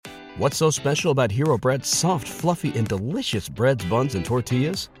What's so special about Hero Bread's soft, fluffy, and delicious breads, buns, and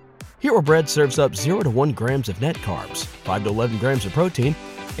tortillas? Hero Bread serves up 0 to 1 grams of net carbs, 5 to 11 grams of protein,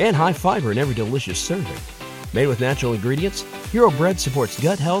 and high fiber in every delicious serving. Made with natural ingredients, Hero Bread supports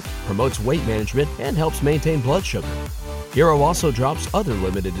gut health, promotes weight management, and helps maintain blood sugar. Hero also drops other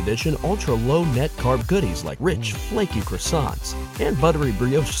limited edition ultra-low net carb goodies like rich, flaky croissants and buttery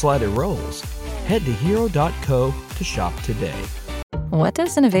brioche slider rolls. Head to hero.co to shop today. What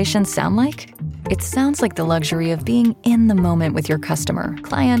does innovation sound like? It sounds like the luxury of being in the moment with your customer,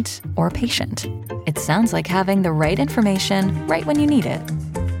 client, or patient. It sounds like having the right information right when you need it.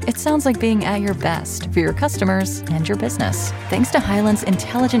 It sounds like being at your best for your customers and your business. Thanks to Hyland's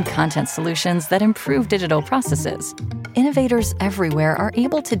intelligent content solutions that improve digital processes, innovators everywhere are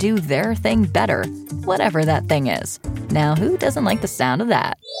able to do their thing better, whatever that thing is. Now, who doesn't like the sound of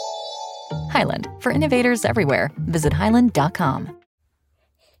that? Hyland, for innovators everywhere. Visit hyland.com.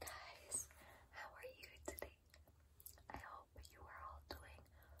 Hey guys, how are you today? I hope you are all doing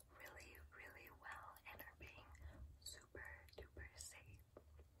really, really well and are being super duper safe.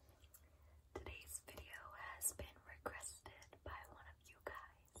 Today's video has been requested by one of you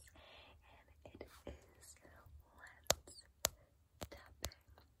guys, and it is lens tapping.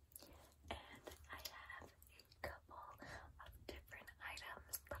 And I have a couple of different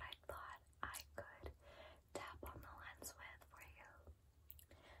items that I thought I could tap on the lens with for you.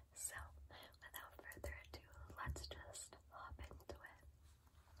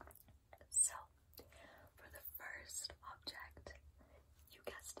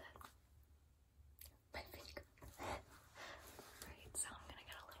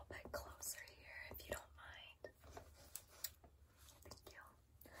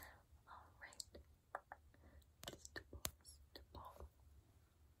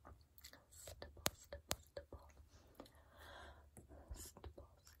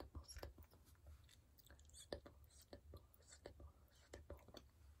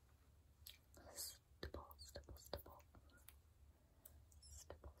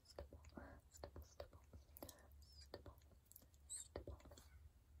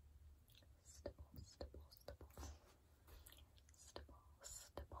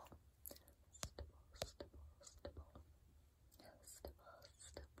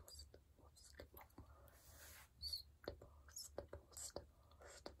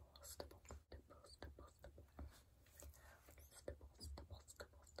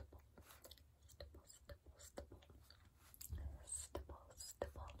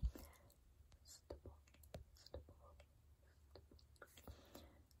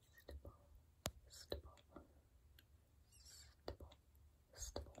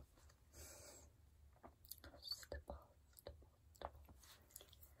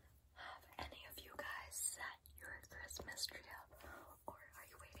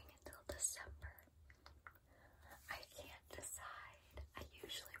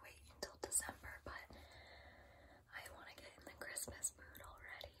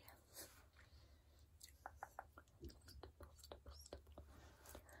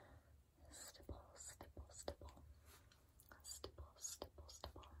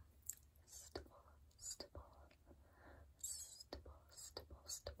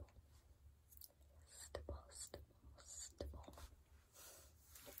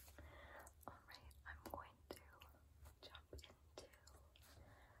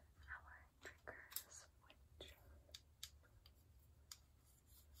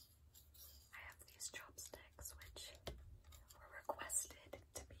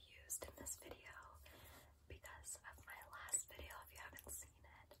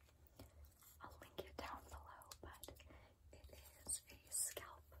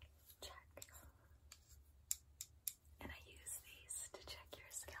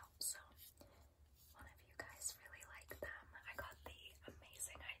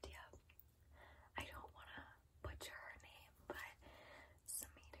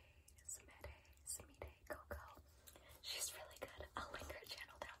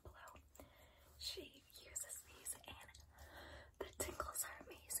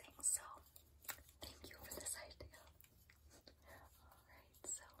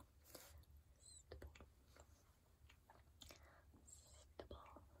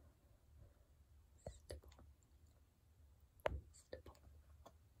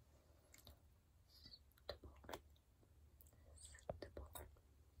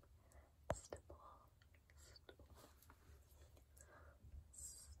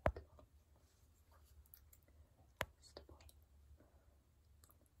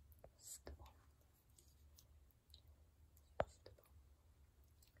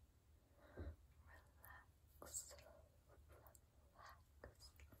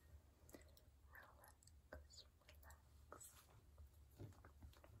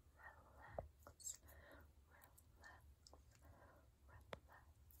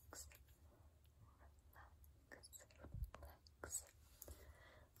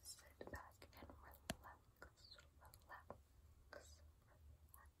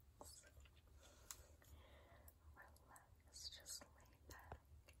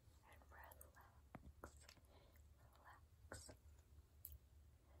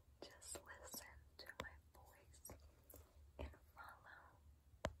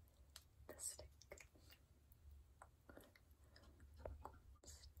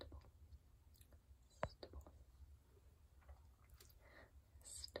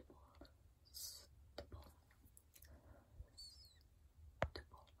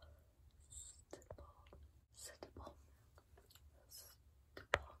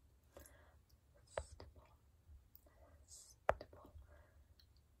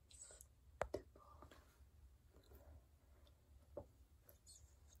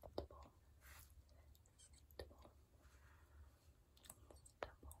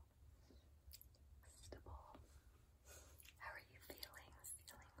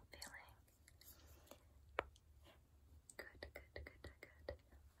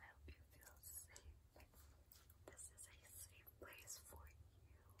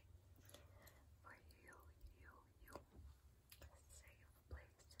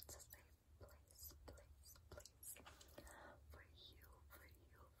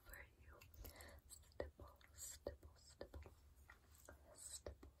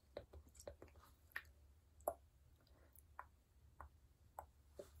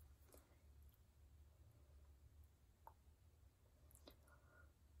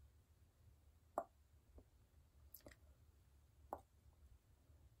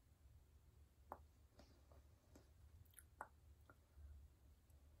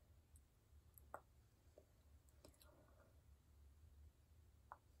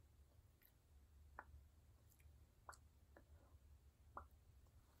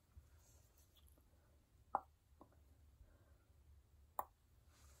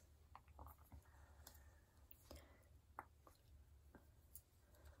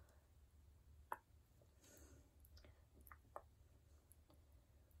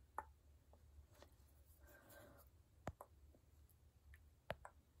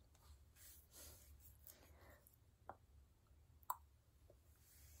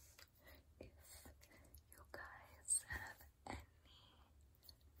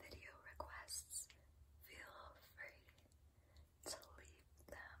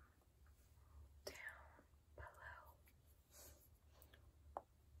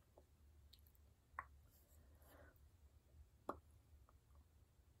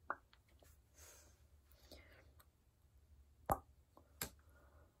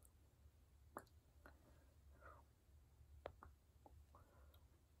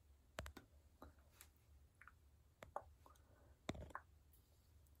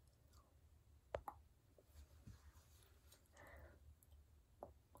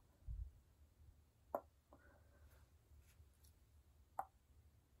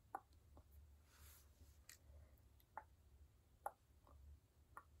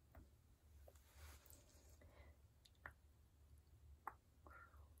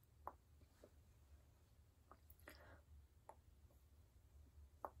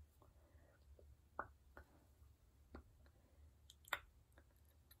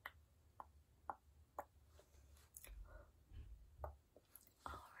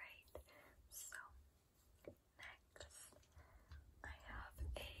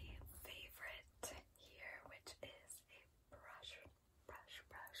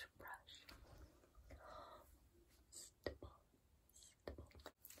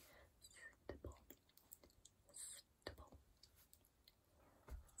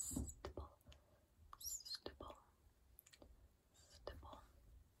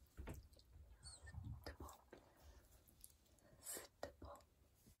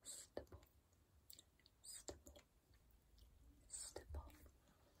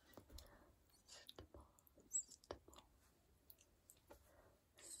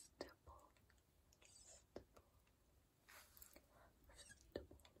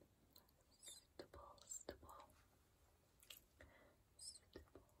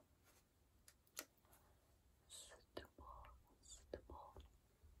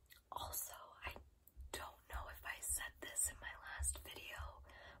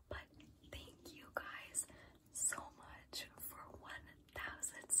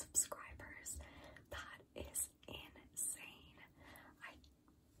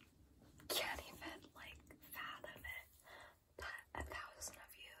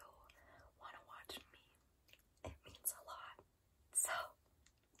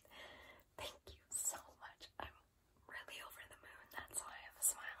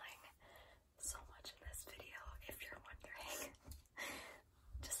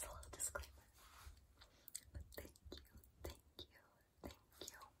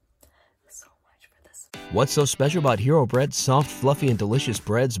 What's so special about Hero Bread's soft, fluffy, and delicious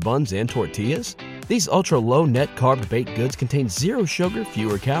breads, buns, and tortillas? These ultra-low net-carb baked goods contain zero sugar,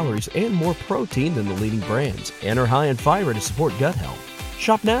 fewer calories, and more protein than the leading brands, and are high in fiber to support gut health.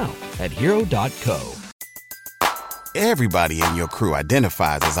 Shop now at Hero.co. Everybody in your crew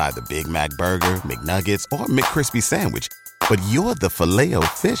identifies as either Big Mac Burger, McNuggets, or McCrispy Sandwich. But you're the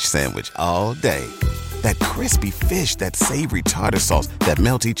Filet-O-Fish Sandwich all day. That crispy fish, that savory tartar sauce, that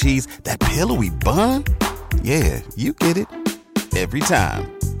melty cheese, that pillowy bun. Yeah, you get it. Every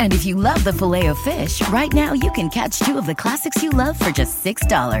time. And if you love the Filet-O-Fish, right now you can catch two of the classics you love for just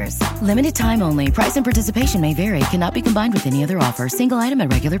 $6. Limited time only. Price and participation may vary. Cannot be combined with any other offer. Single item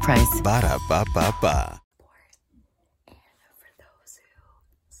at regular price. Ba-da-ba-ba-ba. And for those who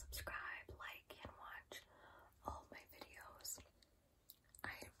subscribe, like, and watch all my videos,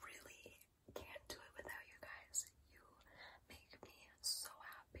 I really can't do it without you guys. You make me so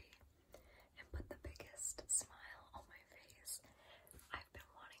happy and put the biggest smile on my face. I've been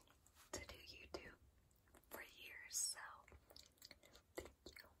wanting to do YouTube for years, so thank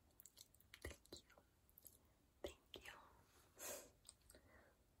you. Thank you. Thank you.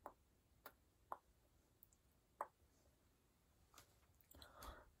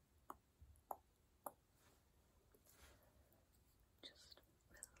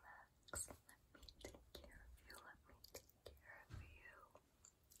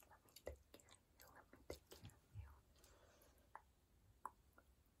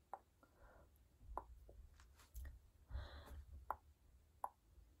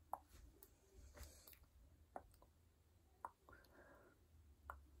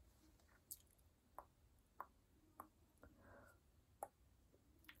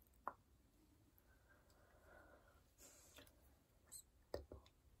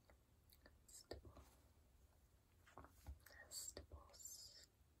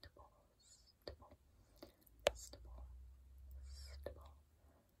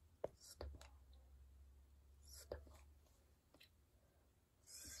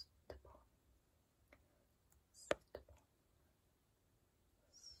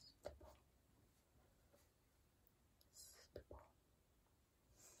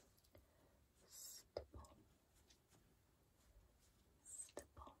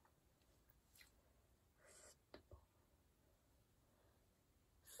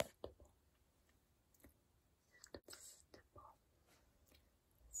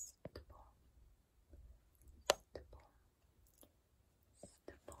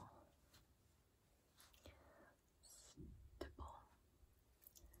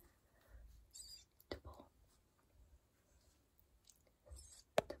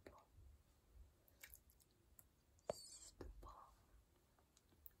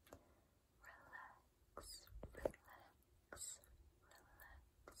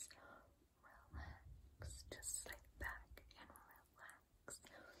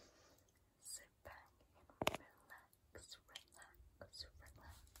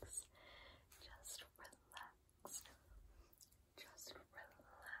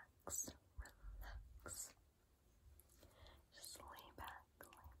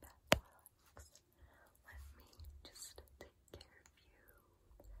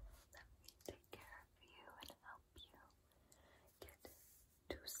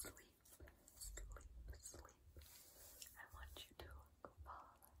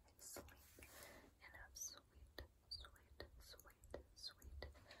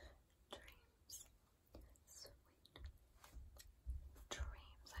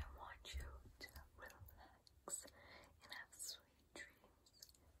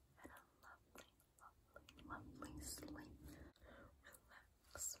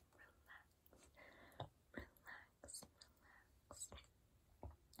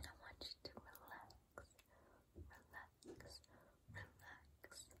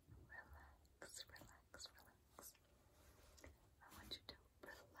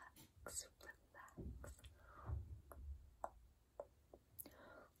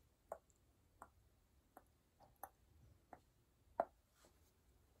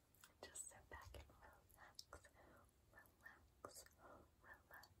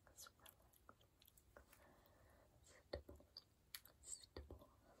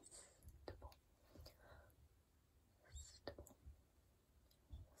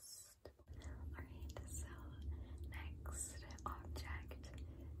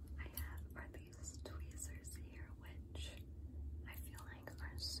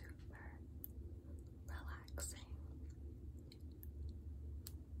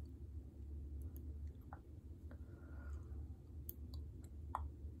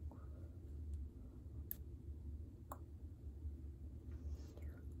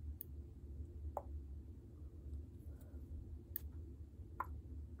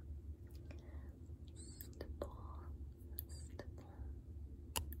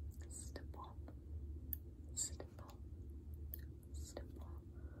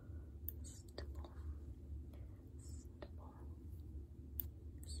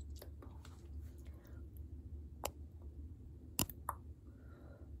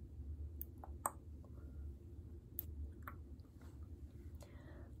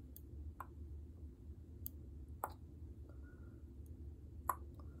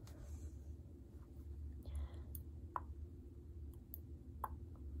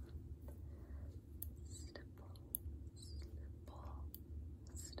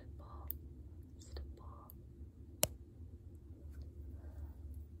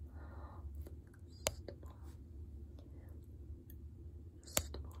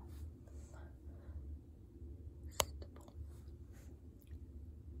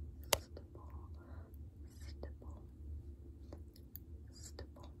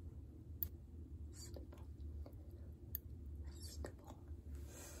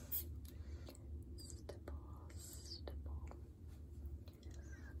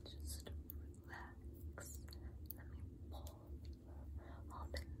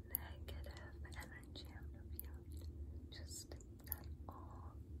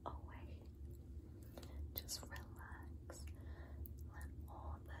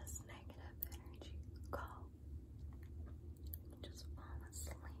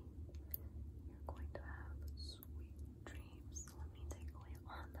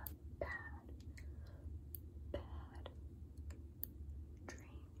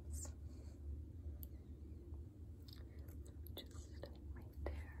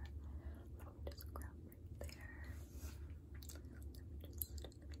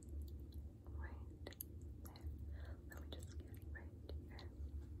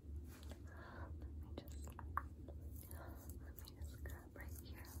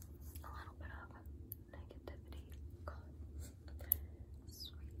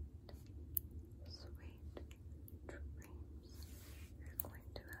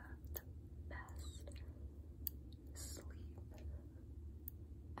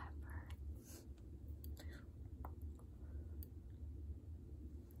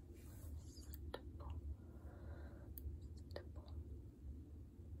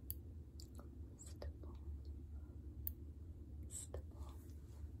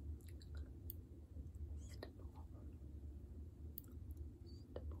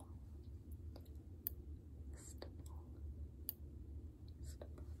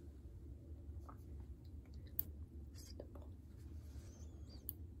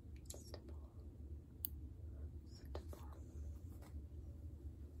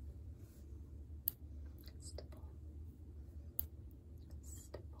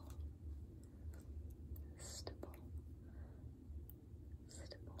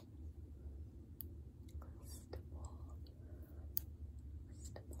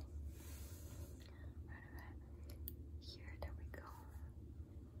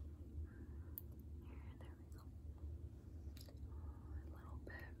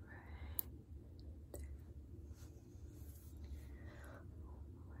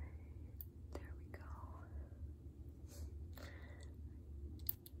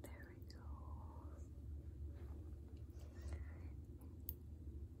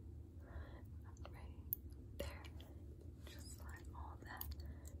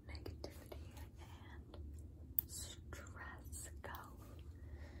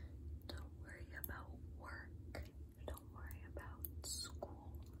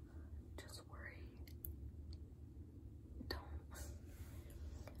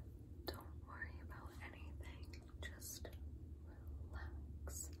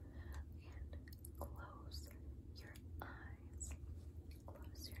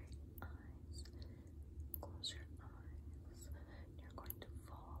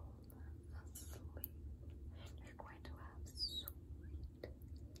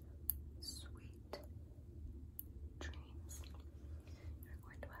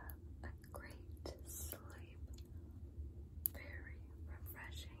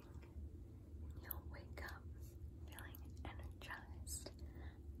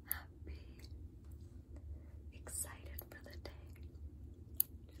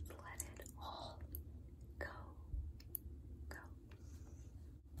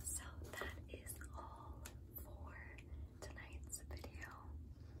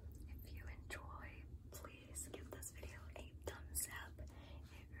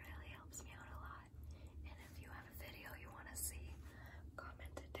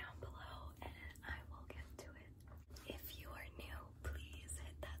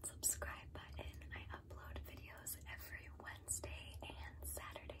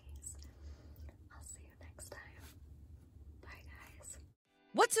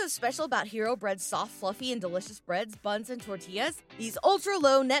 what's so special about Hero Bread's soft, fluffy, and delicious breads, buns, and tortillas? These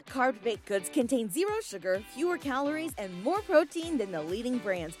ultra-low net-carb baked goods contain zero sugar, fewer calories, and more protein than the leading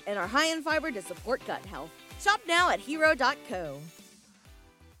brands, and are high in fiber to support gut health. Shop now at Hero.co.